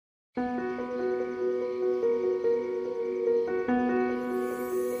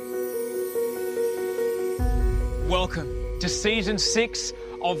Welcome to Season 6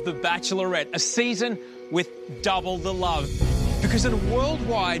 of The Bachelorette, a season with double the love. Because in a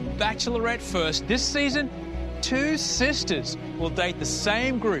worldwide Bachelorette first, this season, 2 sisters will date the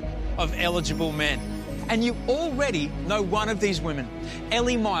same group of eligible men. And you already know one of these women.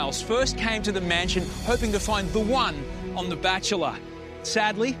 Ellie Miles first came to the mansion hoping to find the one on The Bachelor.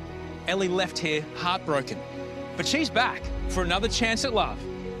 Sadly, Ellie left here heartbroken. But she's back for another chance at love.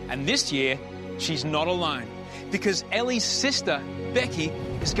 And this year, she's not alone. Because Ellie's sister, Becky,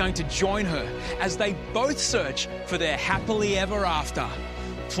 is going to join her as they both search for their happily ever after.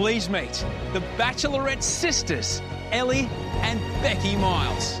 Please meet the Bachelorette sisters, Ellie and Becky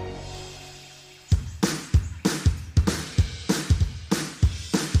Miles.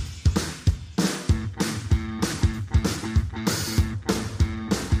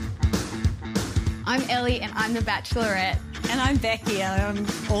 I'm Ellie and I'm the Bachelorette. And I'm Becky and I'm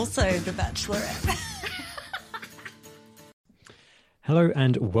also the Bachelorette. Hello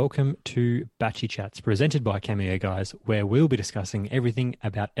and welcome to Batchy Chats, presented by Cameo Guys, where we'll be discussing everything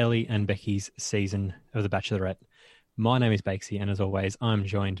about Ellie and Becky's season of The Bachelorette. My name is Bakesy, and as always, I'm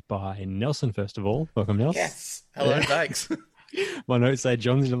joined by Nelson, first of all. Welcome, Nelson. Yes. Hello, thanks. My notes say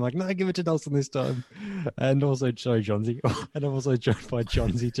Johnsy, and I'm like, no, give it to Nelson this time. And also, sorry, Johnsy. And I'm also joined by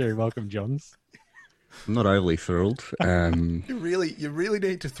Johnsy too. Welcome, Johns. I'm not overly thrilled. You really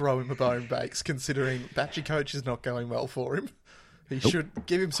need to throw him a bone, Bakes, considering Batchy Coach is not going well for him. He should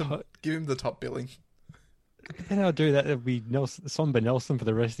give him the top billing. Then I'll do that. It'll be Nelson, Somber Nelson for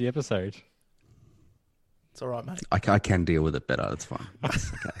the rest of the episode. It's all right, mate. I can deal with it better. It's fine.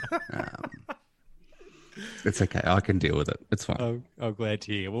 It's okay. It's okay. I can deal with it. It's fine. I'm glad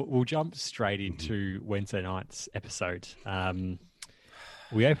to hear. We'll jump straight into Wednesday night's episode.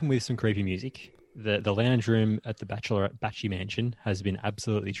 We open with some creepy music. The lounge room at the Bachelorette Batchy Mansion has been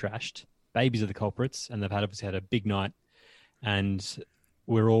absolutely trashed. Babies are the culprits, and they've obviously had a big night. And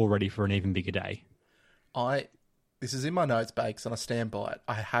we're all ready for an even bigger day. This is in my notes, Bakes, and I stand by it.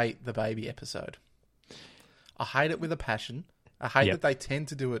 I hate the baby episode. I hate it with a passion. I hate that they tend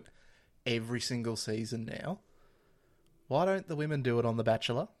to do it every single season now. Why don't the women do it on The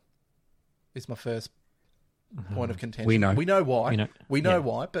Bachelor? Is my first point of contention. We know. We know why. We know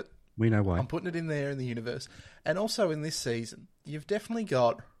why, but we know why. I'm putting it in there in the universe. And also in this season, you've definitely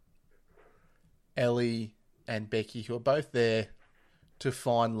got Ellie and Becky, who are both there to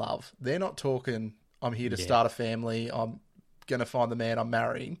find love. They're not talking, I'm here to start a family, I'm going to find the man I'm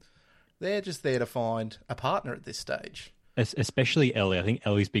marrying. They're just there to find a partner at this stage. Especially Ellie. I think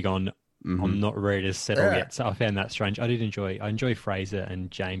Ellie's big on, I'm not ready to settle yet. So I found that strange. I enjoy Fraser and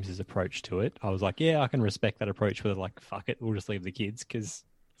James's approach to it. I was like, yeah, I can respect that approach where they're like, fuck it, we'll just leave the kids. Because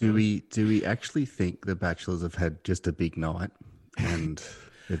do we actually think the Bachelors have had just a big night and...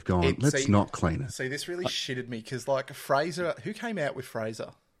 They've gone, let's not clean it. See, this really shitted me because, like, Fraser... Who came out with Fraser?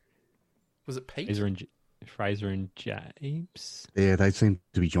 Was it Pete? Fraser and James? Yeah, they seem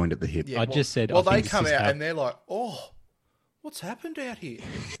to be joined at the hip. Yeah, just said... Well, they come out and they're like, oh, what's happened out here?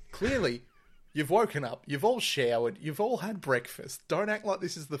 Clearly, you've woken up, you've all showered, you've all had breakfast. Don't act like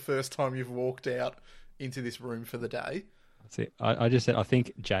this is the first time you've walked out into this room for the day. That's it. I just said, I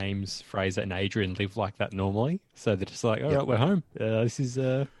think James, Fraser, and Adrian live like that normally. So they're just like, all right, we're home. This is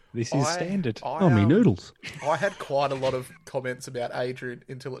standard. Me noodles. I had quite a lot of comments about Adrian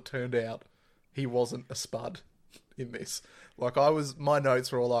until it turned out he wasn't a spud in this. Like, my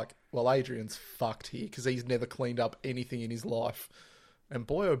notes were all like, well, Adrian's fucked here because he's never cleaned up anything in his life. And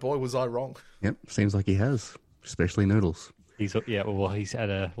boy, oh boy, was I wrong. Yep, seems like he has, especially noodles. He's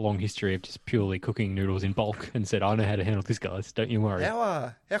had a long history of just purely cooking noodles in bulk and said, I know how to handle this, guys. Don't you worry.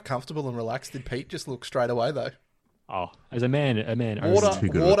 How comfortable and relaxed did Pete just look straight away, though? Oh, as a man water off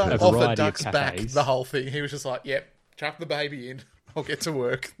a duck's of back, the whole thing. He was just like, yep, chuck the baby in. I'll get to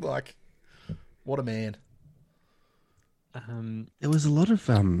work. Like, what a man. There was a lot of,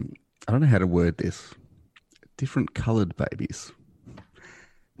 I don't know how to word this, different coloured babies.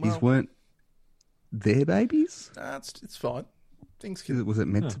 These weren't their babies? Nah, it's fine. Was it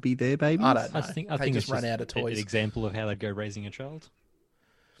meant to be their babies? I don't know. I think they just ran out of toys. An example of how they'd go raising a child.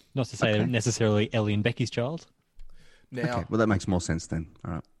 Not to say necessarily Ellie and Becky's child. Now, okay, well, that makes more sense then.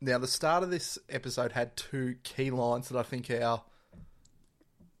 All right. Now, the start of this episode had 2 key lines that I think they're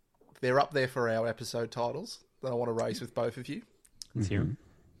up there for our episode titles that I want to raise with both of you. Let's hear 'em.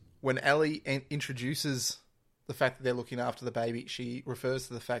 When Ellie introduces the fact that they're looking after the baby, she refers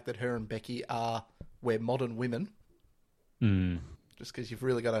to the fact that her and Becky we're modern women. Mm. Just because you've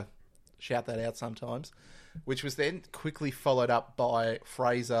really got to shout that out sometimes, which was then quickly followed up by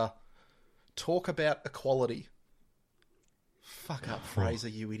Fraser, talk about equality. Fuck up, Fraser,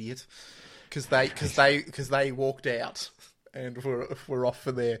 you idiot. Because they walked out and were off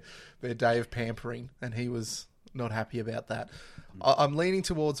for their day of pampering, and he was not happy about that. I'm leaning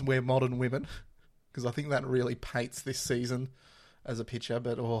towards We're Modern Women, because I think that really paints this season as a picture,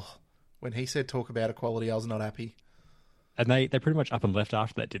 but when he said talk about equality, I was not happy. And they pretty much up and left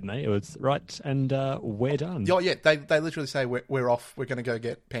after that, didn't they? It was right, and we're done. Oh, yeah, they literally say, we're off, we're going to go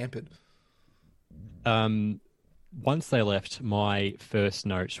get pampered. Once they left, my first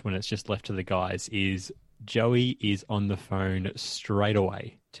note, when it's just left to the guys, is Joey is on the phone straight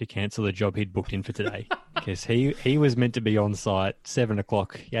away to cancel the job he'd booked in for today. Because he was meant to be on site 7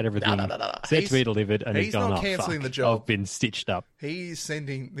 o'clock. He had everything set to be delivered, and he's gone, not cancelling the job. I've been stitched up. He's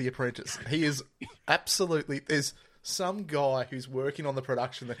sending the apprentice. He is absolutely... There's some guy who's working on the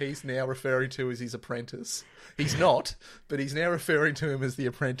production that he's now referring to as his apprentice. He's not, but he's now referring to him as the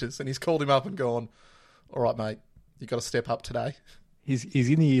apprentice, and he's called him up and gone, all right, mate, you got to step up today. He's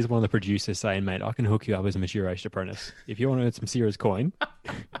in the ears of one of the producers saying, mate, I can hook you up as a mature-aged apprentice. If you want to earn some serious coin...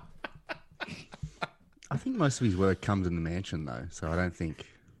 I think most of his work comes in the mansion, though, so I don't think...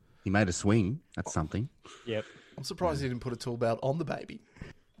 He made a swing. That's something. Yep. I'm surprised he didn't put a tool belt on the baby.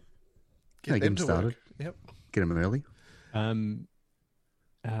 Get him started. Work. Yep. Get him early. To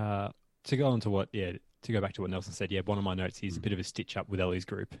go on to to go back to what Nelson said, one of my notes is a bit of a stitch up with Ellie's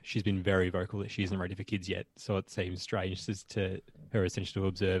group. She's been very vocal that she isn't ready for kids yet, so it seems strange to her essentially to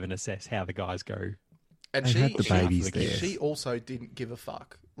observe and assess how the guys go. And they had the babies there. She also didn't give a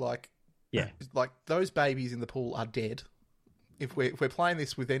fuck. Like those babies in the pool are dead. If we're playing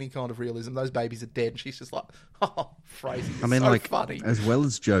this with any kind of realism, those babies are dead. And she's just like, oh, Fraser, you're so funny. As well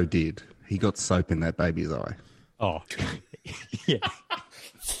as Joe did, he got soap in that baby's eye. Oh, yeah.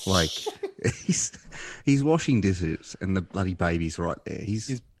 Like, he's washing dishes and the bloody baby's right there.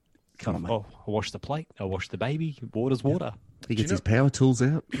 Come on, mate. Oh, I'll wash the plate. I'll wash the baby. Water's water. He gets his power tools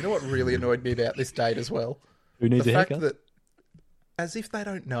out. You know what really annoyed me about this date as well? Who needs a haircut? The fact that, as if they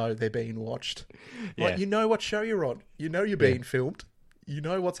don't know they're being watched. Yeah. Like, you know what show you're on. You know you're being filmed. You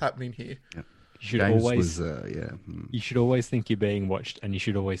know what's happening here. Yep. You should You should always think you're being watched, and you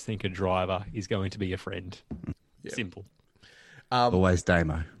should always think a driver is going to be a friend. Yep. Simple. Always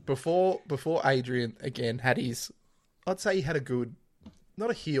Damo. Before Adrian again had his, I'd say he had a good, not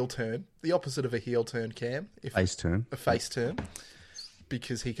a heel turn, the opposite of a heel turn, Cam. Face turn. A face turn.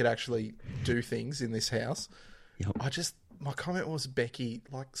 Because he could actually do things in this house. Yep. My comment was, Becky,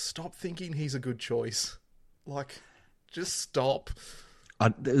 like, stop thinking he's a good choice. Like, just stop.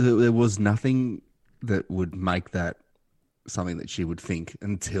 There was nothing that would make that something that she would think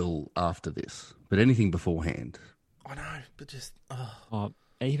until after this. But anything beforehand. I know, but just...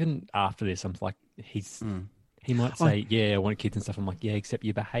 Even after this, I'm like, he might say, I want kids and stuff. I'm like, except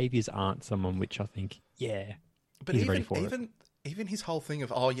your behaviours aren't someone which I think, but he's ready for it. Even his whole thing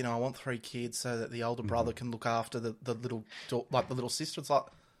of, I want 3 kids so that the older brother can look after the little, like the little sister. It's like,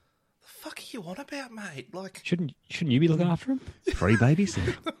 the fuck are you on about, mate? Like, shouldn't you be looking after him? 3 babies.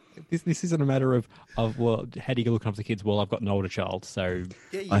 This isn't a matter of well, how do you look after the kids? Well, I've got an older child, so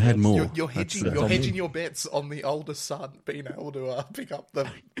I had more. You're hedging your bets on the older son being able to pick up the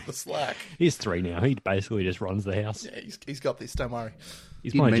slack. He's 3 now. He basically just runs the house. Yeah, he's got this. Don't worry.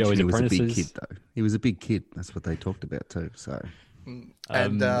 He's one of Joey's apprentices. He was a big kid, though. He was a big kid. That's what they talked about too. So,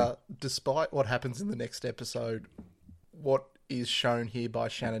 and despite what happens in the next episode, what is shown here by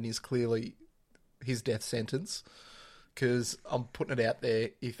Shannon is clearly his death sentence. Because I'm putting it out there,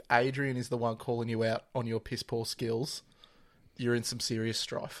 if Adrian is the one calling you out on your piss poor skills, you're in some serious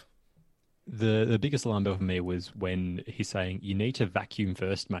strife. The biggest alarm bell for me was when he's saying, you need to vacuum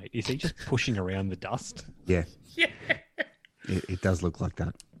first, mate. Is he just pushing around the dust? Yeah. It does look like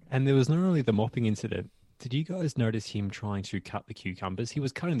that. And there was not only the mopping incident. Did you guys notice him trying to cut the cucumbers? He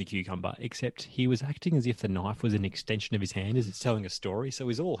was cutting the cucumber, except he was acting as if the knife was an extension of his hand as it's telling a story. So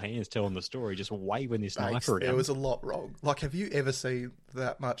he's all hands telling the story, just waving this knife around. There was a lot wrong. Like, have you ever seen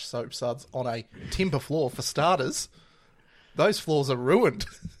that much soap suds on a timber floor, for starters? Those floors are ruined.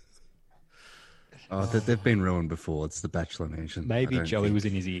 They've been ruined before. It's the Bachelor Mansion. Maybe Joey was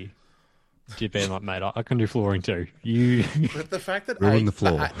in his ear. Just being like, mate, I can do flooring too. But the fact that the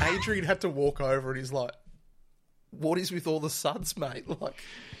floor. Adrian had to walk over and he's like, what is with all the suds, mate? Like,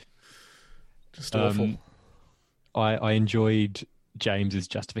 just awful. I enjoyed James's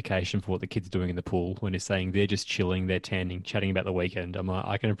justification for what the kids are doing in the pool when he's saying they're just chilling, they're tanning, chatting about the weekend. I'm like,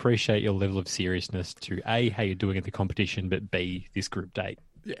 I can appreciate your level of seriousness to A, how you're doing at the competition, but B, this group date.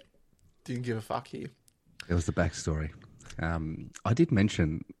 Yeah. Didn't give a fuck here. It was the backstory. I did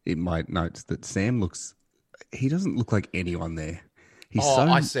mention in my notes that Sam he doesn't look like anyone there. He's so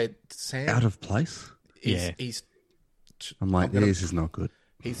I said Sam out of place. He's I'm like, this is not good.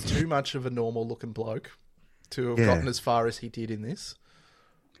 He's too much of a normal looking bloke to have gotten as far as he did in this.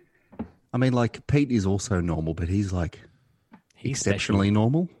 I mean, like, Pete is also normal, but he's exceptionally special.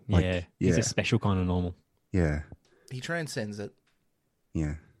 normal. Like, He's a special kind of normal. Yeah. He transcends it.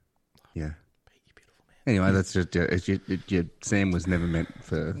 Yeah. Yeah. Pete, you beautiful man. Anyway, that's just Sam was never meant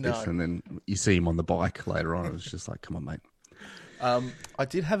for this, and then you see him on the bike later on. It was just like, come on, mate. I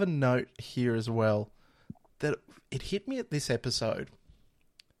did have a note here as well that it hit me at this episode.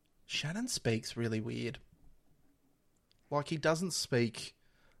 Shannon speaks really weird. Like, he doesn't speak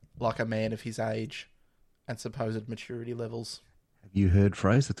like a man of his age and supposed maturity levels. Have you heard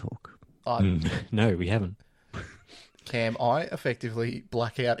Fraser talk? No, we haven't. Cam, I effectively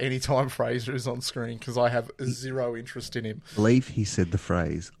black out any time Fraser is on screen because I have zero interest in him. I believe he said the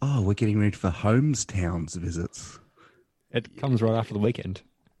phrase, "Oh, we're getting ready for Holmestowns visits." It comes right after the weekend.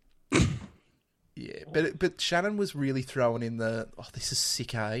 Yeah, but Shannon was really throwing in this is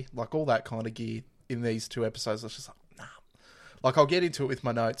sick, eh? Like, all that kind of gear in these two episodes. I was just like, nah. Like, I'll get into it with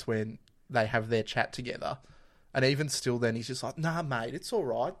my notes when they have their chat together. And even still then, he's just like, nah, mate, it's all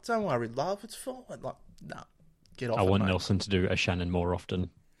right. Don't worry, love, it's fine. Like, nah, get off I want mate. Nelson to do a Shannon more often.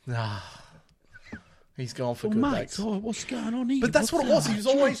 Nah. He's gone for good dates. What's going on here? But that's what it was. He was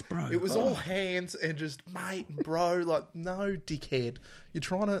always, bro. it was all hands and just mate and bro. Like, no, dickhead. You're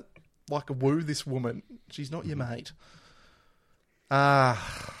trying to, like, woo this woman. She's not your mate. And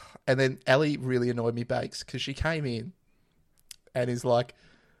then Ellie really annoyed me, Bakes, because she came in and is like,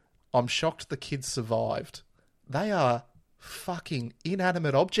 I'm shocked the kids survived. They are fucking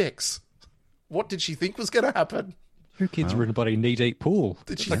inanimate objects. What did she think was going to happen? Who kids were in a bloody knee-deep pool?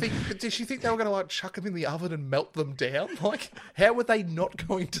 Did she think they were going to, like, chuck them in the oven and melt them down? Like, how were they not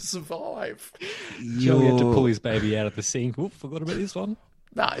going to survive? Joey had to pull his baby out of the sink. Oop, forgot about this one.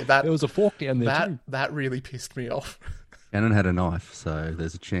 No, There was a fork down there too. That really pissed me off. Shannon had a knife, so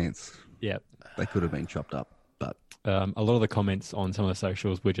there's a chance Yeah. they could have been chopped up. But A lot of the comments on some of the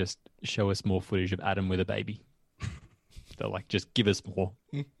socials were just, show us more footage of Adam with a baby. They're like, just give us more.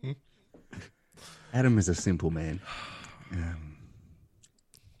 Adam is a simple man.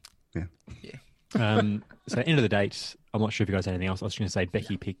 So end of the date, I'm not sure if you guys had anything else. I was just going to say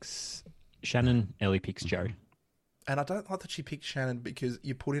Becky picks Shannon, Ellie picks Joe. And I don't like that she picked Shannon because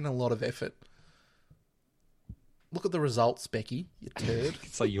you put in a lot of effort. Look at the results, Becky, you turd.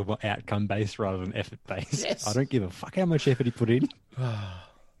 It's like you're outcome based rather than effort based. Yes. I don't give a fuck how much effort he put in.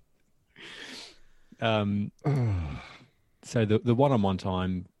 So the one-on-one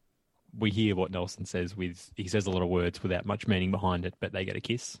time, we hear what Nelson says he says a lot of words without much meaning behind it, but they get a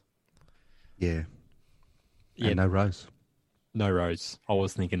kiss. yeah. Yeah. And no Rose. No Rose. I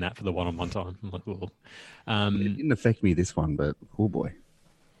was thinking that for the one-on-one time. I'm like, well, It didn't affect me this one, but oh boy.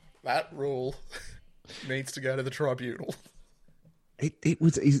 That rule needs to go to the tribunal. It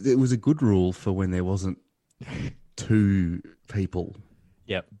was a good rule for when there wasn't two people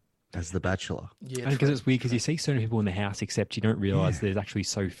yep. as the Bachelor. Yeah, Because it's weird because you see so many people in the house, except you don't realise there's actually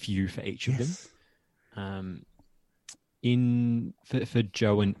so few for each of them. For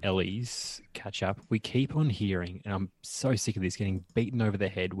Joe and Ellie's catch up, we keep on hearing, and I'm so sick of this, getting beaten over the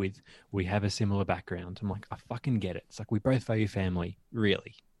head with, we have a similar background. I'm like, I fucking get it. It's like, we both value family.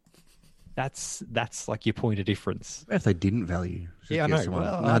 Really? That's like your point of difference. What if they didn't value? Just Yeah, I get know. someone-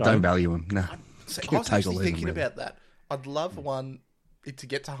 Well, no, I don't don't. value them. No. So Take I was or actually leave 'em, thinking really. about that. I'd love to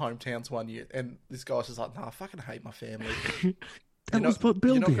get to hometowns one year, and this guy's just like, nah, I fucking hate my family. That was what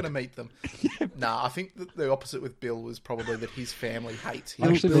Bill You're not did. going to meet them. Nah, I think that the opposite with Bill was probably that his family hates him.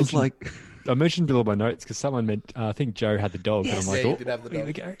 I actually Bill's mentioned- like, I mentioned Bill in my notes because someone meant, I think Joe had the dog. Yes, and I'm like, yeah, he oh, did have the here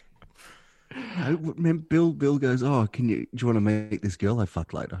we dog. go. remember Bill goes, oh, do you want to meet this girl I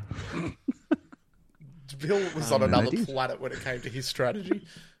fucked later? Bill was on man, another they did. planet when it came to his strategy.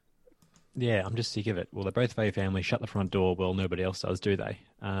 Yeah, I'm just sick of it. Well, they're both value family. Shut the front door. Well, nobody else does, do they?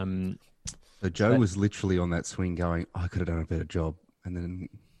 So Joe was literally on that swing going, I could have done a better job. And then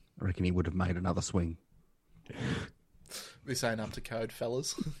I reckon he would have made another swing. This ain't up to code,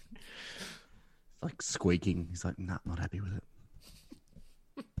 fellas. Like squeaking. He's like, nah, not happy with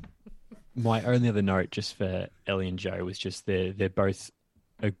it. My only other note just for Ellie and Joe was just they're both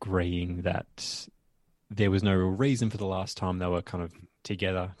agreeing that there was no real reason for the last time they were kind of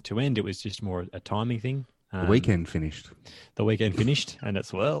together to end. It was just more a timing thing. The weekend finished. The weekend finished, and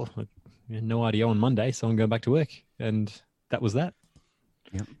it's, well, no idea on Monday, so I'm going back to work. And that was that.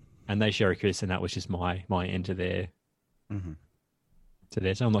 Yep. And they share a kiss, and that was just my end to their...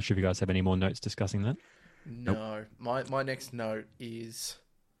 So I'm not sure if you guys have any more notes discussing that. No. My next note is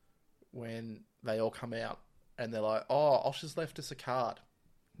when they all come out and they're like, oh, Osher's left us a card.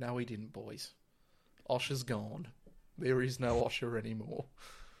 No, he didn't, boys. Osher's gone. There is no Osher anymore.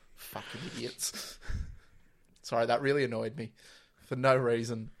 Fucking idiots. Sorry, that really annoyed me. For no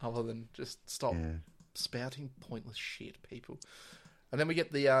reason other than just stop spouting pointless shit, people. And then we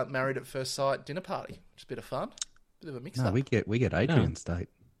get the Married at First Sight dinner party, which is a bit of fun. Bit of a mix-up. No, we get Adrian's date.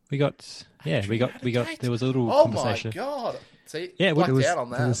 We got. There was a little Oh conversation. my god! See, Yeah, blacked there out on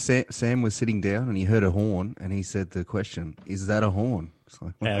that. Sam was sitting down and he heard a horn and he said the question, "Is that a horn?" It's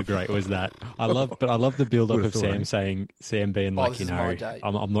like, How great was that? I love the build up Would've of thought, Sam being like, this is my date.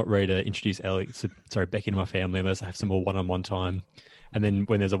 I'm not ready to introduce Becky to my family unless I have some more one-on-one time. And then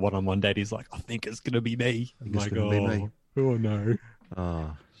when there's a one-on-one date, he's like, I think it's gonna be me. I'm it's like, gonna be me. Oh no.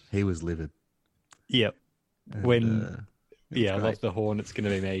 Oh, he was livid. Yep. And, I love the horn. It's going to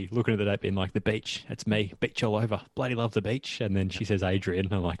be me. Looking at the date, being like, the beach. It's me. Beach all over. Bloody love the beach. And then she says Adrian.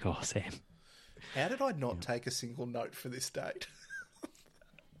 And I'm like, oh, Sam. How did I not take a single note for this date?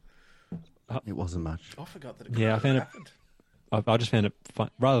 it wasn't much. I forgot that it Yeah, I found it- happened. I just found it fun.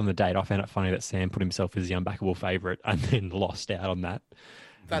 Rather than the date, I found it funny that Sam put himself as the unbackable favourite and then lost out on that.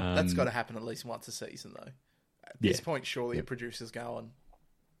 That's got to happen at least once a season, though. At this Yeah. point, surely a producer's going,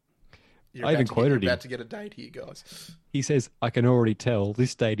 I even quoted him. You're about to get a date here, guys. He says, I can already tell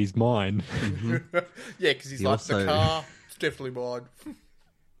this date is mine. Yeah, because he's He like, also- the car, it's definitely mine.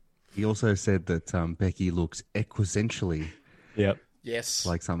 He also said that Becky looks equessentially Yep. Yes.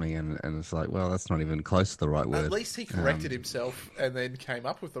 like something, and it's like, well, that's not even close to the right word. At least he corrected himself and then came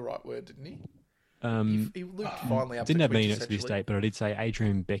up with the right word, didn't he? He looked finally up Didn't to have many notes for this quintessentially. date, but I did say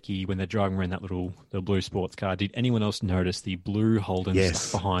Adrian and Becky, when they're driving around the blue sports car, did anyone else notice the blue Holden Yes.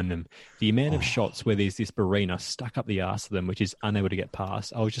 stuck behind them? The amount of shots where there's this Barina stuck up the arse of them, which is unable to get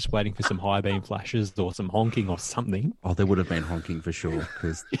past. I was just waiting for some high beam flashes or some honking or something. Oh, there would have been honking for sure,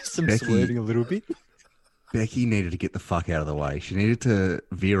 because Just some swerving a little bit. Becky needed to get the fuck out of the way. She needed to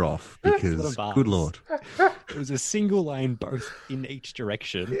veer off because, What a good vase. lord. It was a single lane, both in each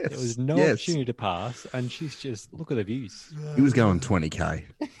direction. Yes, There was no yes. opportunity to pass, and she's just, look at the views. He was going 20k,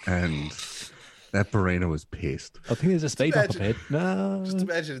 and that Barina was pissed. I think there's a speed bump imagine- ahead. No. Just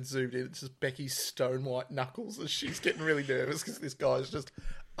imagine it zoomed in. It's just Becky's stone white knuckles as she's getting really nervous because this guy's just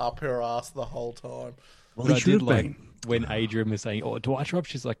up her ass the whole time. Well, But he I should did have like been. when Adrian was saying, "Oh, do I drive?"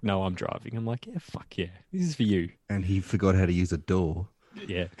 She's like, "No, I'm driving." I'm like, "Yeah, fuck yeah, this is for you." And he forgot how to use a door.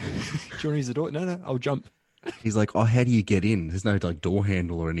 Yeah. Do you want to use the door? No, I'll jump. He's like, oh, how do you get in? There's no like door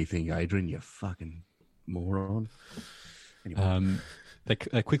handle or anything, Adrian, you fucking moron. Anyway, They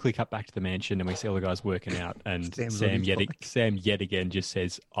quickly cut back to the mansion, and we see all the guys working out. And Sam's on Sam his yet again just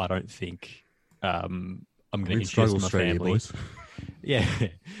says, "I don't think I'm going to we're in introduce struggle my street here, family." boys. Yeah,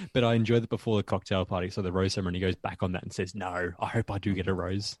 but I enjoyed that before the cocktail party. So the rose ceremony goes back on that and says, "No, I hope I do get a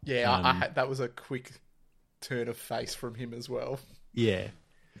rose." Yeah, that was a quick turn of face from him as well. Yeah.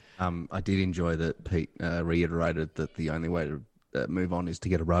 I did enjoy that Pete reiterated that the only way to move on is to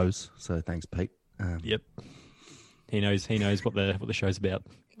get a rose. So thanks, Pete. Yep. He knows what the show's about.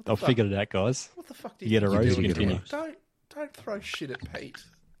 I've figured it out, guys. What the fuck do You you get a think rose, you're you doing? get a rose. Don't throw shit at Pete.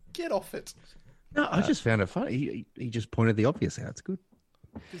 Get off it. No, I just found it funny. He just pointed the obvious out. It's good.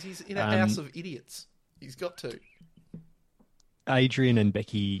 Because he's in a house of idiots. He's got to. Adrian and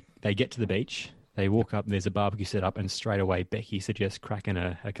Becky, they get to the beach. They walk up and there's a barbecue set up, and straight away Becky suggests cracking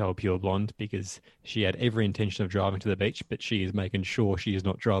a Cold Pure Blonde because she had every intention of driving to the beach, but she is making sure she is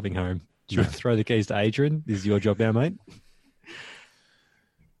not driving home. Do you want to throw the keys to Adrian? This is your job now, mate.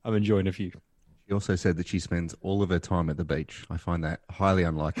 I'm enjoying a few. She also said that she spends all of her time at the beach. I find that highly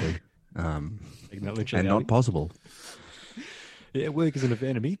unlikely Taking that literally and out. not possible. Yeah, work isn't a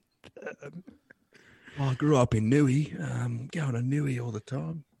fan of me. I grew up in Newey, going to Newey all the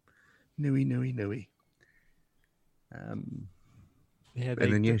time. Newey. Yeah,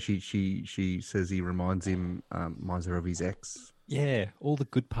 And then she says he reminds her of his ex. yeah, all the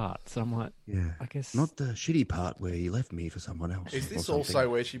good parts. I'm like, Yeah, I guess not the shitty part where he left me for someone else. Is or this something. also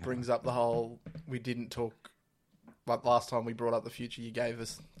where she brings up the whole we didn't talk like last time we brought up the future you gave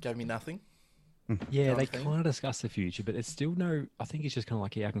me nothing? Yeah, kind they of thing? kind of discuss the future, but it's still no. I think it's just kind of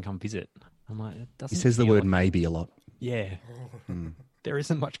like, yeah, I can come visit. I'm like, it doesn't. He says the feel word like- maybe a lot. Yeah, there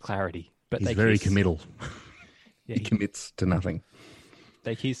isn't much clarity, but He's they very kiss. committal. Yeah, He commits to nothing.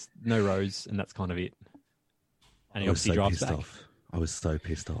 they kiss, no rose, and that's kind of it. And he I was obviously so drives pissed back. off. I was so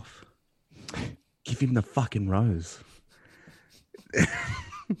pissed off. Give him the fucking rose.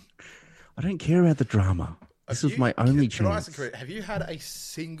 I don't care about the drama. This was my only Can I ask chance. a question? Have you had a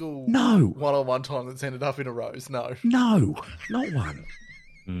single No. one-on-one time that's ended up in a rose? No. No, not one.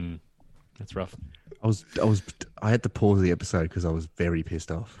 That's rough. I had to pause the episode because I was very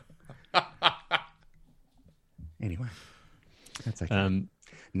pissed off. Anyway, that's okay.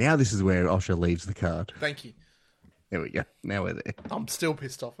 Now this is where Osher leaves the card. Thank you. There we go. Now we're there. I'm still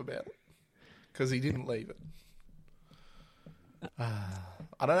pissed off about it because he didn't leave it.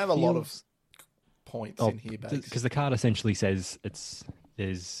 I don't have a lot of points in here, because the card essentially says it's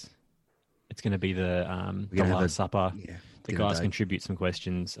going to be the Last Supper. Yeah, the guys contribute some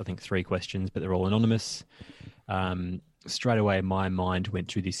questions. I think 3 questions, but they're all anonymous. Straight away, my mind went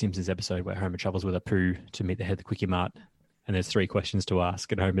to the Simpsons episode where Homer travels with Apu to meet the head of the Quickie Mart. And there's 3 questions to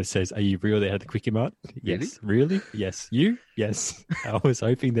ask. And Homer says, "Are you really the head of the Quickie Mart?" Yes. Really? Yes. You? Yes. I was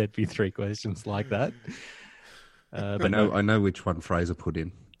hoping there'd be 3 questions like that. But I know which one Fraser put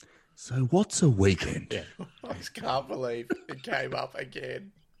in. So what's a weekend? Yeah. I just can't believe it came up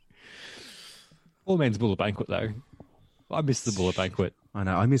again. Poor man's Bullet Banquet, though. I miss the Bullet Banquet. I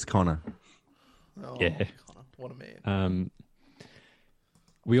know. I miss Connor. Oh, Yeah. Connor, what a man.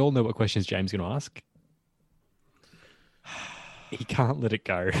 We all know what questions James is going to ask. He can't let it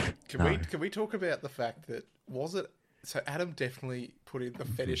go. Can we talk about the fact that so Adam definitely put in the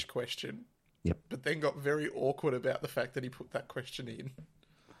fetish question. Yep. But then got very awkward about the fact that he put that question in.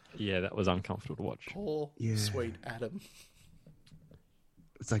 Yeah, that was uncomfortable to watch. Poor sweet Adam.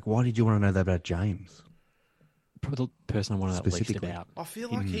 It's like, why did you want to know that about James? Probably the person I wanted to know least Specifically. about. I feel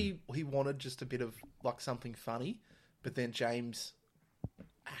like he wanted just a bit of like something funny, but then James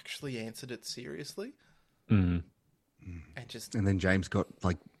actually answered it seriously. Mm. And then James got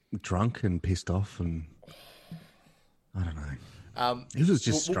like drunk and pissed off, and I don't know. It was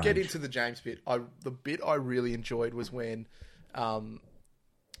just we'll get strange. into the James bit. The bit I really enjoyed was when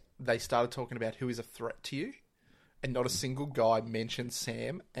they started talking about who is a threat to you, and not a single guy mentioned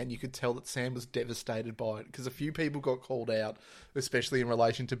Sam, and you could tell that Sam was devastated by it because a few people got called out, especially in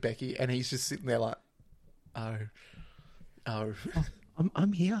relation to Becky, and he's just sitting there like, oh.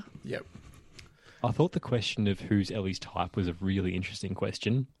 I'm here. Yep. I thought the question of who's Ellie's type was a really interesting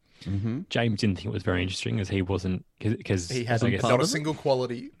question. Mm-hmm. James didn't think it was very interesting as he wasn't, because He had not a single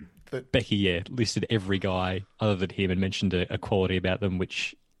quality that Becky, listed every guy other than him and mentioned a quality about them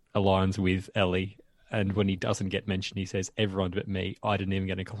which aligns with Ellie. And when he doesn't get mentioned, he says, "Everyone but me. I didn't even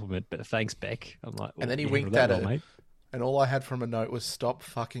get a compliment, but thanks, Beck." I'm like, well, and then he you winked handled at that well, her. mate. And all I had from a note was, "Stop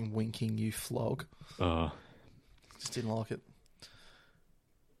fucking winking, you flog." Oh, Just didn't like it.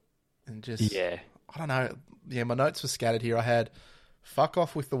 And just, yeah. I don't know. Yeah, my notes were scattered here. I had, "Fuck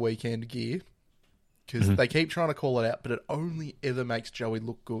off with the weekend gear," because they keep trying to call it out, but it only ever makes Joey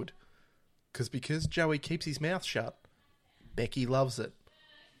look good. Because Joey keeps his mouth shut, Becky loves it.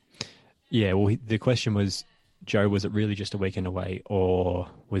 Yeah, well, the question was, Joe, was it really just a weekend away, or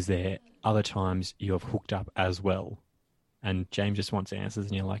was there other times you have hooked up as well? And James just wants answers,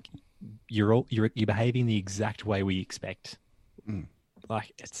 and you're like, you're behaving the exact way we expect.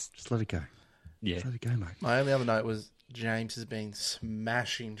 Like, it's Just let it go. yeah, Just let it go, mate. My only other note was James has been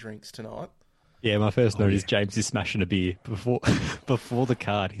smashing drinks tonight. yeah. My first note is James is smashing a beer before the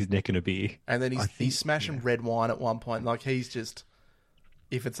card. He's necking a beer. And then he's smashing red wine at one point. Like, he's just,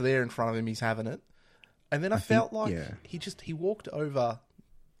 if it's there in front of him, he's having it. And then I felt like he walked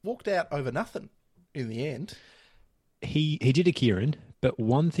out over nothing in the end. He did a Kieran, but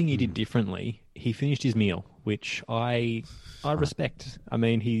one thing he did differently, he finished his meal, which I respect. I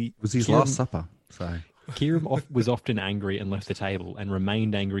mean, It was his last supper, so... Kieran was often angry and left the table and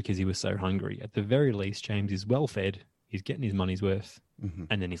remained angry because he was so hungry. At the very least, James is well fed, he's getting his money's worth,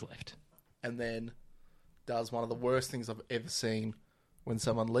 and then he's left. And then does one of the worst things I've ever seen when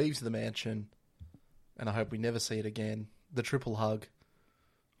someone leaves the mansion, and I hope we never see it again, the triple hug.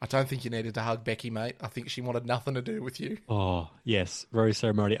 I don't think you needed to hug Becky, mate. I think she wanted nothing to do with you. Oh, yes. Rose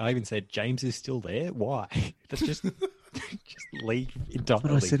ceremony. I even said, James is still there? Why? That's just leave entirely.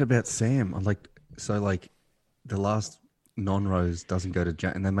 What I said about Sam, I'm like, so like the last non-Rose doesn't go to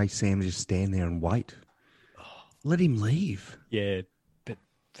James, and they make Sam just stand there and wait. Let him leave. Yeah, but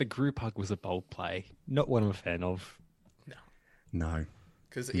the group hug was a bold play. Not one I'm a fan of. No.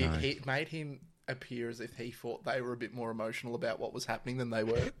 Because it made him appear as if he thought they were a bit more emotional about what was happening than they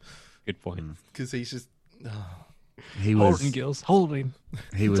were. Good point. Because he's just... He Hold was... him, girls. Hold him.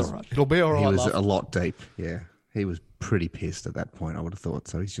 He was... all right. It'll be all right, He was love. a lot deep, yeah. He was pretty pissed at that point, I would have thought.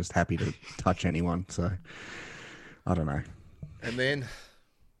 So he's just happy to touch anyone. So, I don't know. And then...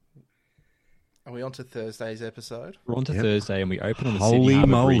 Are we on to Thursday's episode? We're on to Thursday and we open on the Holy Sydney Harbour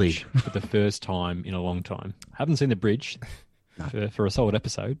moly. Bridge for the first time in a long time. Haven't seen the bridge for a solid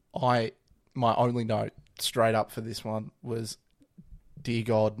episode. My only note straight up for this one was, dear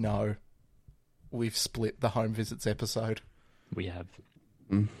God, no. We've split the home visits episode. We have.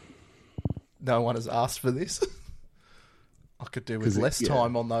 no one has asked for this. I could do with less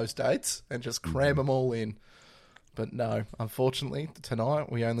time on those dates and just cram them all in. But no, unfortunately,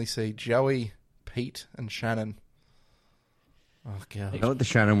 tonight we only see Joey, Pete, and Shannon. Oh, God. I know the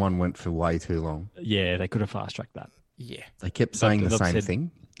Shannon one went for way too long. Yeah, they could have fast-tracked that. Yeah. They kept saying the They've same said,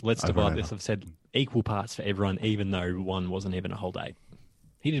 thing. Let's over divide and this. over. I've said equal parts for everyone, even though one wasn't even a whole date.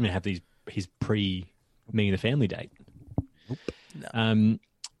 He didn't even have his pre-me and the family date. No.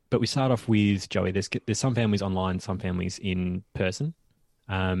 But we start off with Joey. There's some families online, some families in person.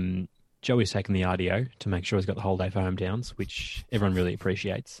 Joey's taken the RDO to make sure he's got the whole day for hometowns, which everyone really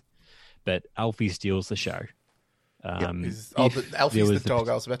appreciates. But Alfie steals the show. Alfie's there was the dog.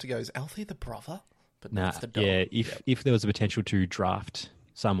 I was about to go, is Alfie the brother? But no, Nah, it's the dog. yeah. If there was a potential to draft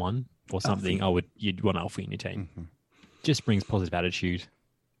someone or something, you'd want Alfie in your team. Mm-hmm. Just brings positive attitude,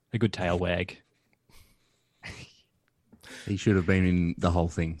 a good tail wag. He should have been in the whole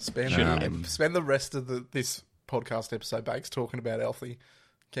thing. Spend the rest of this podcast episode, Bakes, talking about Alfie.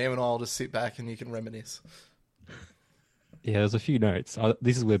 Cam and I'll just sit back and you can reminisce. Yeah, there's a few notes.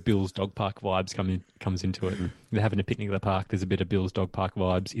 This is where Bill's dog park vibes comes into it. They're having a picnic at the park. There's a bit of Bill's dog park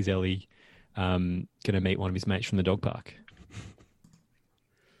vibes. Is Ellie going to meet one of his mates from the dog park?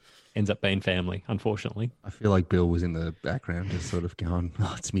 Ends up being family, unfortunately. I feel like Bill was in the background, just sort of going,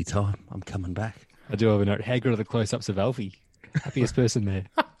 "Oh, it's me time. I'm coming back." I do have a note. How good are the close-ups of Alfie? Happiest person there.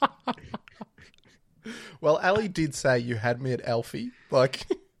 Well, Ali did say you had me at Alfie. Like,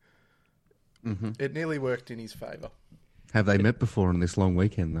 it nearly worked in his favour. Have they met before on this long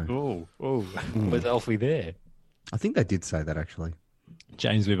weekend, though? Oh, was Alfie there? I think they did say that, actually.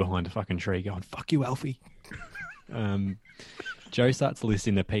 James will be behind a fucking tree going, "Fuck you, Alfie." Joe starts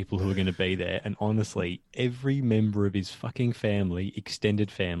listing the people who are going to be there, and honestly, every member of his fucking family, extended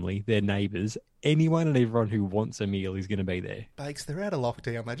family, their neighbours, anyone and everyone who wants a meal is going to be there. Bakes, they're out of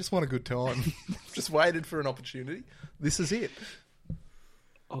lockdown. They just want a good time. Just waited for an opportunity. This is it.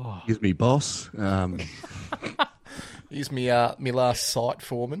 Here's me boss. Here's me last site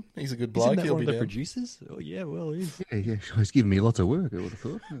foreman. He's a good bloke. Isn't that He'll one be of the down. producers? Oh, yeah, well, he is. Yeah, he's giving me lots of work, I would have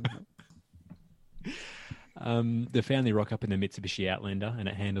thought. The family rock up in the Mitsubishi Outlander, and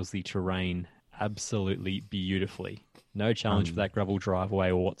it handles the terrain absolutely beautifully. No challenge for that gravel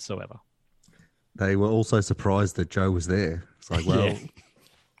driveway whatsoever. They were also surprised that Joe was there. It's like, well, Yeah.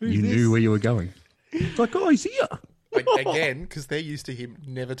 you knew where you were going. It's like, oh, he's here. Again, because they're used to him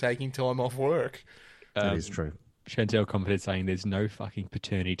never taking time off work. That is true. Chantel commented saying there's no fucking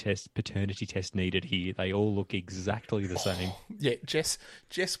paternity test needed here. They all look exactly the same. Yeah, Jess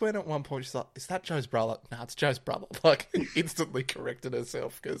went at one point, she's like, is that Joe's brother? No, it's Joe's brother. Like, instantly corrected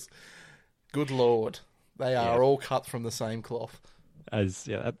herself because, good Lord, they are all cut from the same cloth. That's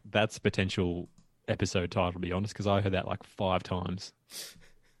a potential episode title, to be honest, because I heard that like 5 times.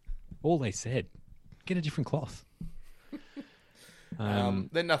 All they said, get a different cloth.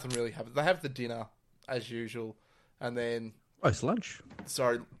 Then nothing really happens. They have the dinner, as usual, and then... Roast lunch.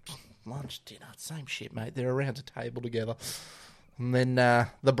 Sorry, lunch, dinner, same shit, mate. They're around a table together. And then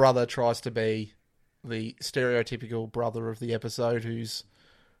the brother tries to be the stereotypical brother of the episode who's,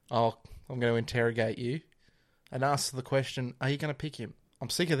 I'm going to interrogate you, and asks the question, are you going to pick him? I'm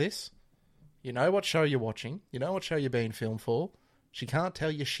sick of this. You know what show you're watching. You know what show you're being filmed for. She can't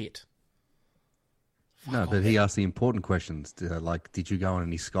tell you shit. No, but he asked the important questions, like, did you go on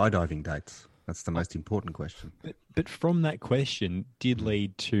any skydiving dates? That's the most important question. But from that question did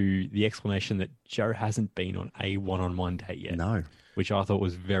lead to the explanation that Joe hasn't been on a one-on-one date yet. No. Which I thought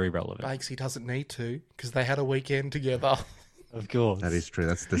was very relevant. Bakes, he doesn't need to, because they had a weekend together. Of course. That is true.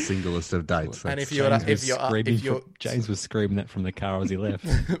 That's the singlest of dates. And That's- James was screaming that from the car as he left.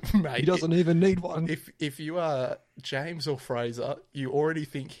 Mate, He doesn't even need one. If you are James or Fraser, you already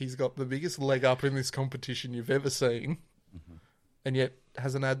think he's got the biggest leg up in this competition you've ever seen, and yet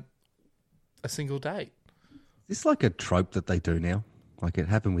hasn't had a single date. Is this like a trope that they do now? Like it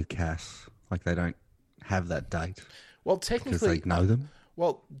happened with Cass. Like they don't have that date Well, because technically, they know them.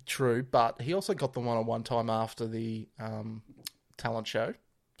 well, true, but he also got the one-on-one time after the talent show,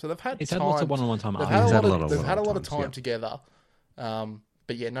 so they've had He's time. had lots of one-on-one time They've after. had He's a had lot a of lot of they've had a lot of one-on-one time times, together,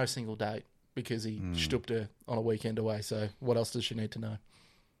 but yeah, no single date because he stooped her on a weekend away. So what else does she need to know?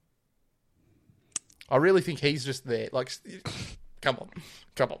 I really think he's just there. Like, come on,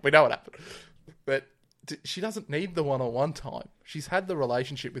 we know what happened, but she doesn't need the one-on-one time. She's had the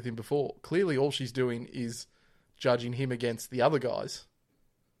relationship with him before. Clearly, all she's doing is judging him against the other guys.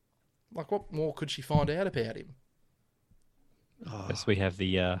 Like, what more could she find out about him? Yes, we have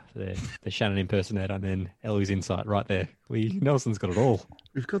the Shannon impersonator and then Ellie's insight right there. Nelson's got it all.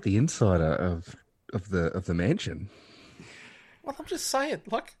 We've got the insider of the mansion. Well, I'm just saying,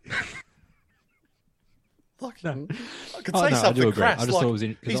 like, Like, No. I could Oh, say no, I do something agree. crass. I just Like, thought it was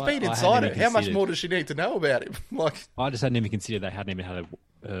in- 'cause he's I- been I inside hadn't it. even How much considered- more does she need to know about him? Like, I just hadn't even considered they hadn't even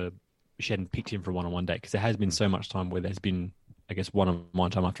had she hadn't picked him for a one-on-one date because there has been so much time where there's been, I guess, one-on-one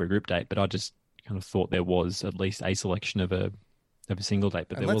time after a group date. But I just kind of thought there was at least a selection of a single date,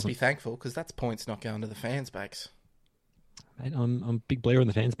 but and there let's be wasn't. thankful because that's points not going to the fans' backs. Mate, I'm a big believer in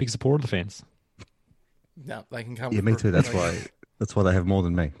the fans, big supporter of the fans. No, they can come. Yeah, me too. That's why they have more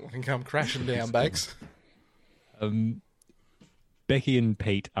than me. They can come crashing down, Bakes. Becky and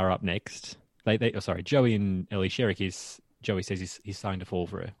Pete are up next. Joey and Ellie Sherrick Joey says he's starting to fall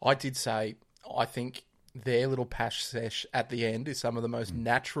for her. I did say I think their little pash sesh at the end is some of the most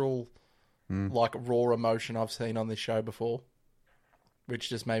natural, like raw emotion I've seen on this show before, which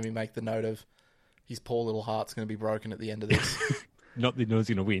just made me make the note of his poor little heart's going to be broken at the end of this. Not that no one's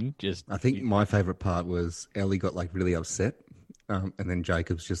going to win. Just I think my favourite part was Ellie got like really upset, and then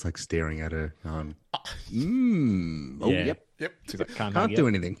Jacob's just like staring at her, going, oh, Yeah. yep, She's like, can't do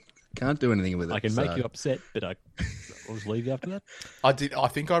anything. Can't do anything with it. I can so- make you upset, but I'll just leave you after that. I did. I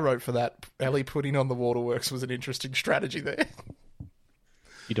think I wrote for that. Ellie putting on the waterworks was an interesting strategy there.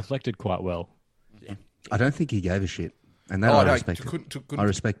 He deflected quite well. I don't think he gave a shit, and that I respected. Couldn't, I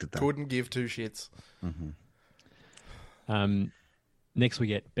respected that. Couldn't give two shits. Next, we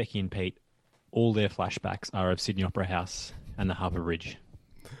get Becky and Pete. All their flashbacks are of Sydney Opera House and the Harbour Bridge.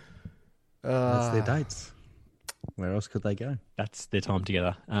 That's their dates. Where else could they go? That's their time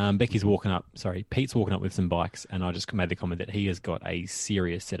together. Pete's walking up with some bikes, and I just made the comment that he has got a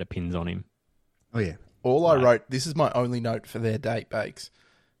serious set of pins on him. Oh yeah, All I wrote, this is my only note for their date, Bakes,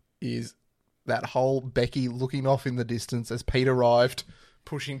 is that whole Becky looking off in the distance as Pete arrived,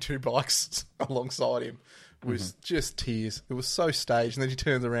 pushing two bikes alongside him, was just tears. It was so staged. And then she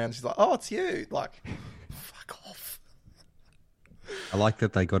turns around and she's like, oh, it's you. Like, fuck off. I like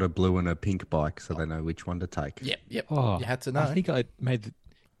that they got a blue and a pink bike, so they know which one to take. Yep. Oh, You had to know. I think I made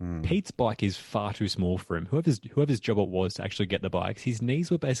Pete's bike is far too small for him. Whoever's job it was to actually get the bikes, his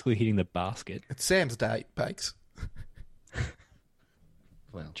knees were basically hitting the basket. It's Sam's date, Bakes.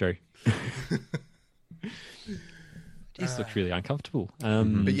 Well, True. This looked really uncomfortable.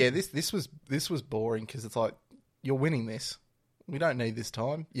 But yeah, this was boring because it's like, you're winning this. We don't need this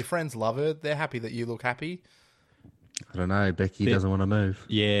time. Your friends love her. They're happy that you look happy. I don't know. Becky doesn't want to move.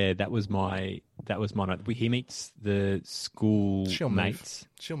 Yeah, that was my note. He meets the school She'll mates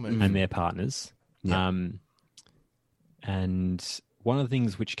She'll move. and their partners. Yeah. And one of the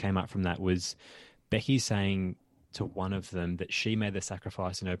things which came up from that was Becky saying to one of them that she made the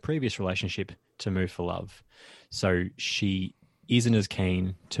sacrifice in her previous relationship to move for love. So she isn't as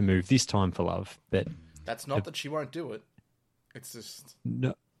keen to move this time for love. But That's not that she won't do it. It's just...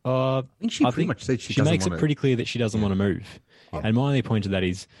 no, I think she pretty much said she doesn't makes want it to. pretty clear that she doesn't want to move. And my only point to that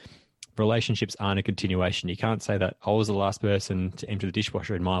is relationships aren't a continuation. You can't say that I was the last person to empty the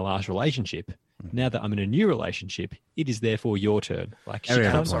dishwasher in my last relationship. Now that I'm in a new relationship, it is therefore your turn. Like, she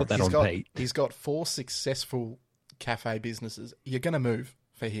Ariana, can't sorry. put that He's on got, Pete. He's got 4 successful cafe businesses. You're going to move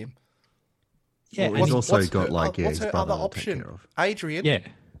for him. Yeah, Well, and he's also got like what's his her brother other to take option? care of. Adrian. yeah.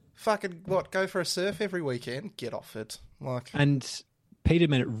 Fucking what? Go for a surf every weekend. Get off it. Like, And Peter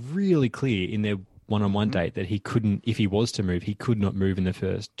made it really clear in their one-on-one date that he couldn't, if he was to move, he could not move in the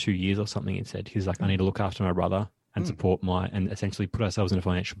first 2 years or something. He said, he was like, I need to look after my brother and support and essentially put ourselves in a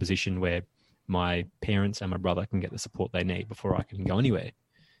financial position where my parents and my brother can get the support they need before I can go anywhere.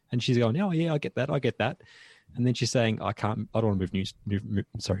 And she's going, oh yeah, I get that. And then she's saying, I don't want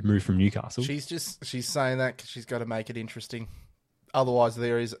to move from Newcastle. she's saying that because she's got to make it interesting. Otherwise,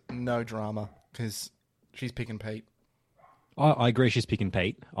 there is no drama because she's picking Pete. I agree she's picking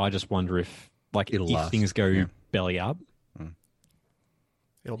Pete. I just wonder if It'll if last. things go Yeah. belly up.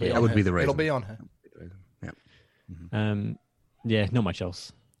 It'll be That on would her. be the reason. It'll be on her. Yeah. Yeah, not much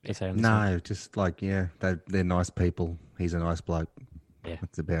else to say on this one. No, just like they're nice people. He's a nice bloke. Yeah.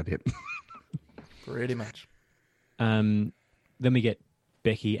 That's about it. Pretty much. Then we get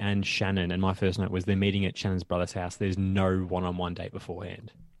Becky and Shannon, and my first note was they're meeting at Shannon's brother's house. There's no one-on-one date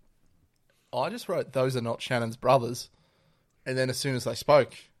beforehand. I just wrote, those are not Shannon's brothers. And then as soon as they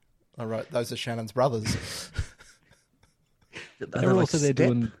spoke, I wrote, those are Shannon's brothers. They were also there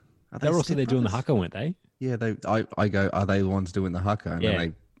doing the haka, weren't they? Yeah, I go, are they the ones doing the haka? And Yeah.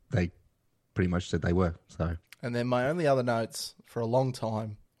 then they pretty much said they were. So And then my only other notes for a long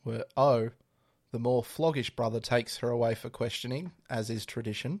time were, the more floggish brother takes her away for questioning, as is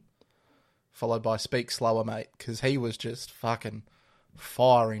tradition, followed by speak slower, mate, because he was just fucking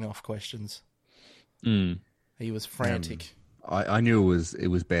firing off questions. He was frantic. I knew it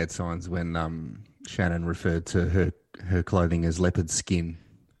was bad signs when Shannon referred to her clothing as leopard skin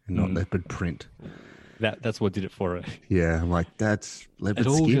and not leopard print. That's what did it for her. Yeah, I'm like, that's leopard It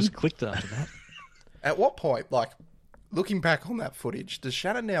all skin. just clicked after that. At what point, like, looking back on that footage, does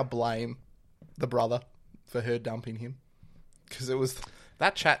Shannon now blame the brother for her dumping him? Because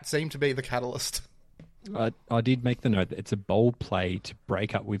that chat seemed to be the catalyst. I did make the note that it's a bold play to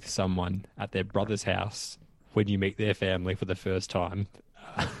break up with someone at their brother's house when you meet their family for the first time.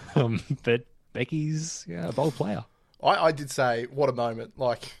 But Becky's a bold player. I did say, what a moment.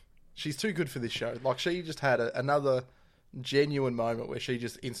 Like, she's too good for this show. Like, she just had another genuine moment where she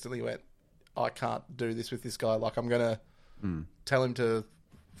just instantly went, I can't do this with this guy. Like, I'm going to tell him to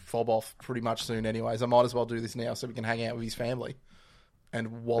fob off pretty much soon anyways. I might as well do this now so we can hang out with his family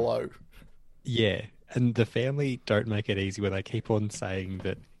and wallow. Yeah, and the family don't make it easy when they keep on saying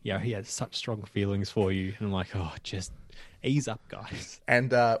that, he has such strong feelings for you. And I'm like, just ease up, guys.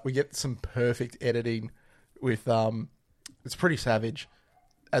 And we get some perfect editing with, it's pretty savage,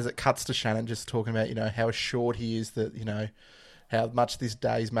 as it cuts to Shannon just talking about, how assured he is that, how much this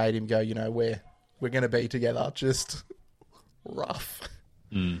day's made him go, we're going to be together. Just rough.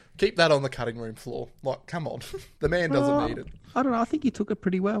 Keep that on the cutting room floor. Like, come on. The man doesn't need it. I don't know. I think he took it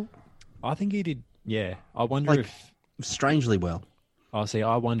pretty well. I think he did, yeah. I wonder if... Strangely well.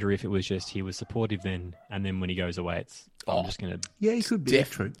 I wonder if it was just he was supportive then, and then when he goes away, I'm just going to... Yeah, he could be.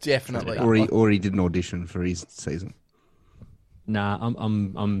 True. Definitely. Or he did an audition for his season. Nah,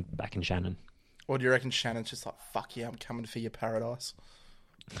 I'm backing Shannon. Or do you reckon Shannon's just like, fuck yeah, I'm coming for your paradise?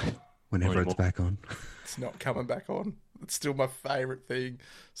 Whenever it's back on. It's not coming back on. It's still my favourite thing.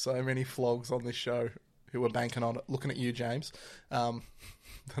 So many flogs on this show who are banking on it. Looking at you, James.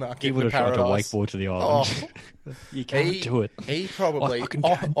 He would have tried to wakeboard to the island. You can't do it. He probably,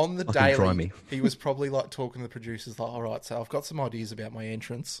 on the Try daily, me. he was probably like talking to the producers like, all right, so I've got some ideas about my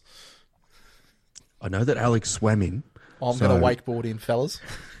entrance. I know that Alex swam in. I'm going to wakeboard in, fellas.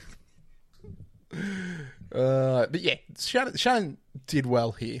 But yeah, Shannon did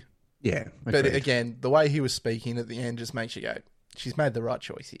well here. Yeah. But agreed. again, the way he was speaking at the end just makes you go, she's made the right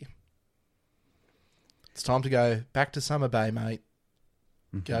choice here. It's time to go back to Summer Bay, mate.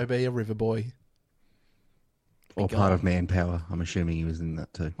 Go be a river boy. Or part of Manpower. I'm assuming he was in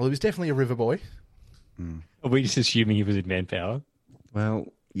that too. Well, he was definitely a river boy. Are we just assuming he was in Manpower? Well,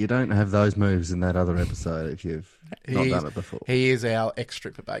 you don't have those moves in that other episode if you've not done it before. He is our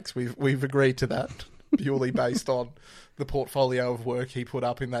ex-stripper bakes. We've agreed to that purely based on the portfolio of work he put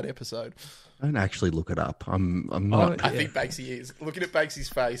up in that episode. Don't actually look it up. I'm not. I think Bakesy is. Looking at Bakesy's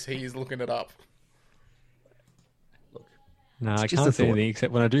face, he is looking it up. No, I just can't a see thought. anything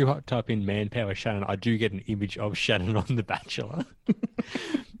except when I do type in Manpower Shannon, I do get an image of Shannon on The Bachelor.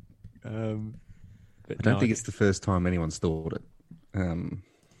 But I don't think it's the first time anyone's thought it.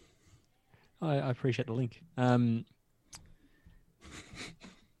 I appreciate the link.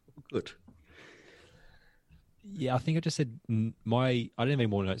 Good. Yeah, I think I just said I didn't have any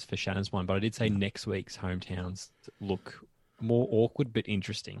more notes for Shannon's one, but I did say next week's hometowns look more awkward but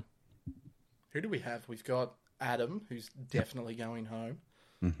interesting. Who do we have? We've got Adam, who's definitely going home.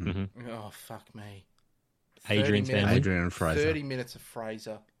 Mm-hmm. Oh, fuck me. Adrian's 30 minutes- family. Adrian and Fraser. 30 minutes of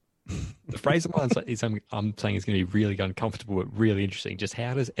Fraser. The Fraser one I'm saying is going to be really uncomfortable but really interesting. Just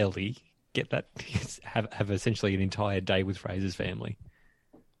how does Ellie get that have essentially an entire day with Fraser's family?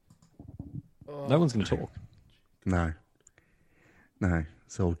 No one's going to talk. No,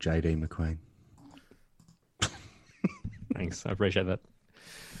 it's all JD McQueen. Thanks, I appreciate that.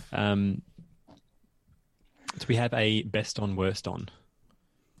 So we have a best on, worst on.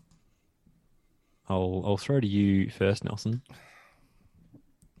 I'll throw to you first, Nelson.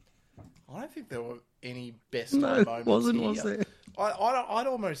 I don't think there were any best moments wasn't, here. was there? I'd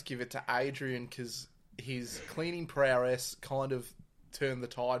almost give it to Adrian because his cleaning prowess kind of turned the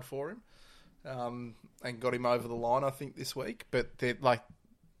tide for him and got him over the line, I think, this week. But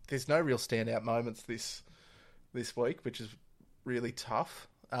there's no real standout moments this week, which is really tough.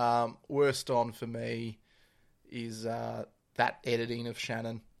 Worst on for me is that editing of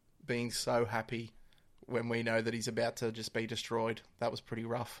Shannon being so happy when we know that he's about to just be destroyed. That was pretty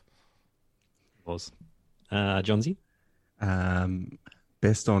rough. Was Johnsy?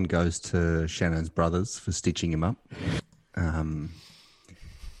 Best on goes to Shannon's brothers for stitching him up.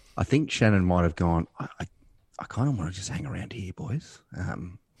 I think Shannon might have gone, I kind of want to just hang around here, boys.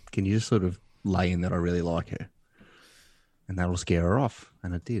 Can you just sort of lay in that I really like her? And that'll scare her off.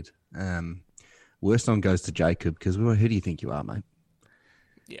 And it did. Worst on goes to Jacob because who do you think you are, mate?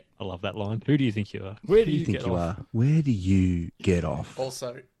 Yeah, I love that line. Who do you think you are? Where do you think you are? Where do you get off?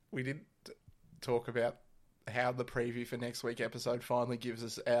 Also, we didn't talk about how the preview for next week's episode finally gives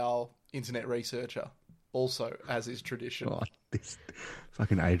us our internet researcher also, as is tradition. Oh, this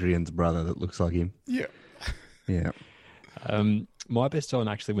fucking Adrian's brother that looks like him. Yeah. Yeah. My best on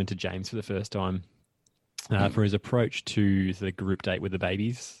actually went to James for the first time for his approach to the group date with the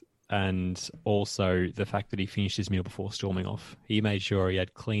babies, and also the fact that he finished his meal before storming off. He made sure he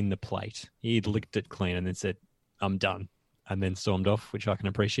had cleaned the plate. He'd licked it clean and then said, "I'm done," and then stormed off, which I can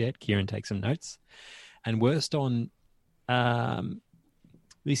appreciate. Kieran takes some notes. And worst on,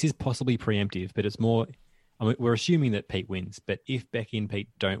 this is possibly preemptive, but it's more, I mean, we're assuming that Pete wins, but if Becky and Pete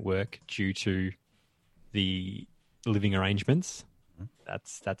don't work due to the living arrangements,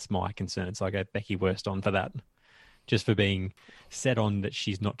 that's my concern. So I go Becky worst on for that, just for being set on that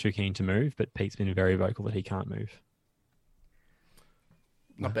she's not too keen to move, but Pete's been very vocal that he can't move.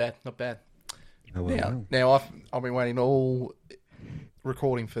 Not bad, not bad. Oh, well, Now I've been waiting all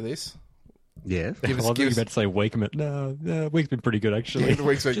recording for this. yeah. Give us, I was give us, about to say week, but no, week's been pretty good actually. Yeah, the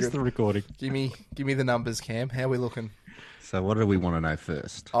week's been just good. the recording. give me the numbers, Cam. How are we looking? So what do we want to know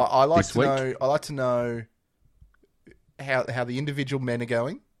first? I like This to week? know. I like to know how the individual men are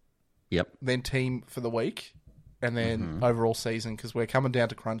going, Yep. then team for the week, and then overall season, because we're coming down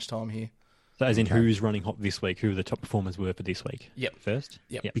to crunch time here. So as in who's running hot this week, who the top performers were for this week. Yep. First?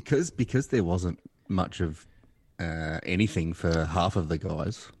 Yep. Because there wasn't much of anything for half of the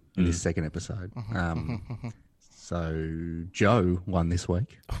guys in this second episode. So Joe won this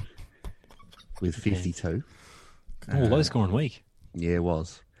week with 52. Oh, low scoring week. Yeah, it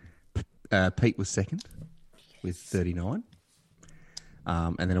was. Pete was second with 39.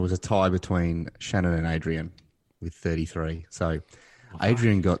 And then it was a tie between Shannon and Adrian with 33. So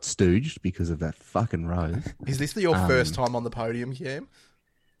Adrian got stooged because of that fucking Rose. Is this your first time on the podium, Cam?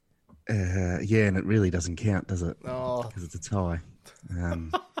 Yeah, and it really doesn't count, does it? Oh, Because it's a tie.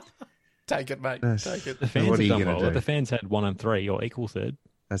 take it, mate. Yes. Take it. The fans What are have you done gonna well. do? The fans had 1 and 3 or equal third.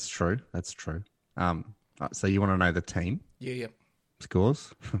 That's true. That's true. So you want to know the team Yeah.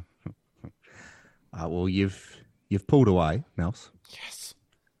 scores? Well, you've pulled away, Nels. Yes.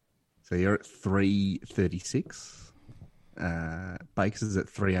 So you're at 336. Bakes is at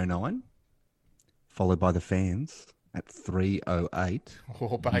 309, followed by the fans at 308,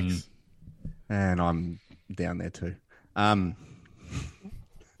 Oh, Bakes. and I'm down there too. Well,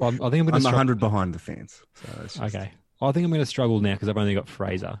 I think I'm going to I'm struggle. 100 behind the fans. So it's just, Okay. I think I'm going to struggle now because I've only got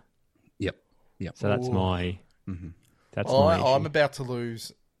Fraser. Yep. So that's Ooh. my... That's my issue. I'm about to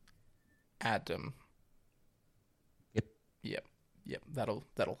lose Adam. Yep. Yep. That'll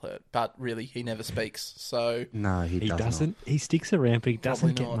hurt. But really, he never speaks. So No, he He doesn't. doesn't. He sticks around, but he doesn't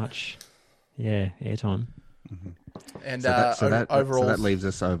Probably get not. much. Yeah, airtime. and So that overall, so that leaves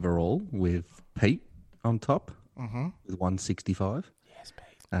us overall with Pete on top with 165. yes,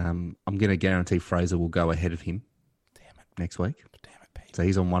 Pete. I'm going to guarantee Fraser will go ahead of him Damn it. next week. Damn it, Pete. So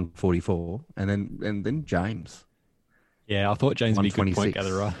he's on 144, and then James, Yeah, I thought James would be a good point 126.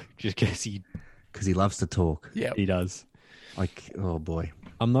 gatherer, just because he because he loves to talk. Yeah. does. Like, oh boy,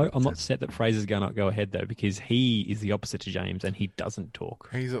 I'm not set that Fraser's going to go ahead though, because he is the opposite to James and he doesn't talk.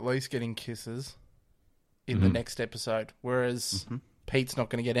 He's at least getting kisses in the next episode, whereas Pete's not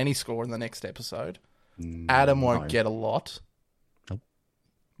going to get any score in the next episode. Adam won't get a lot. Nope.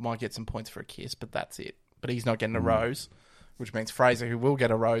 Might get some points for a kiss, but that's it. But he's not getting a rose, which means Fraser, who will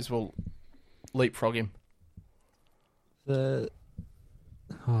get a rose, will leapfrog him. The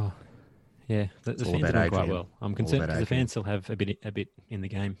all fans are doing about quite Adrian. well. I'm All concerned about because the Adrian. fans still have a bit in the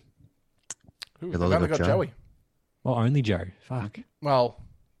game. Ooh, Yeah, they've they've only got got Joe. Joey. Well, only Joe. Fuck. Well,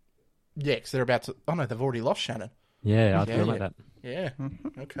 yeah, because they're about to... Oh, no, they've already lost Shannon. Yeah, I Yeah, feel like yeah. that.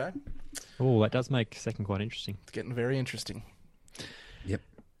 Yeah, okay. Oh, that does make second quite interesting. It's getting very interesting. Yep.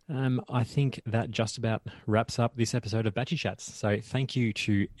 I think that just about wraps up this episode of Batchy Chats. So thank you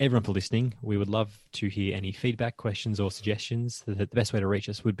to everyone for listening. We would love to hear any feedback, questions, or suggestions. The best way to reach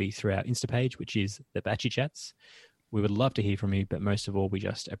us would be through our Insta page, which is the Batchy Chats. We would love to hear from you, but most of all, we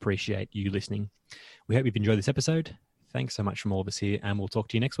just appreciate you listening. We hope you've enjoyed this episode. Thanks so much from all of us here, and we'll talk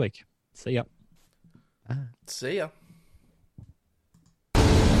to you next week. See ya. See ya.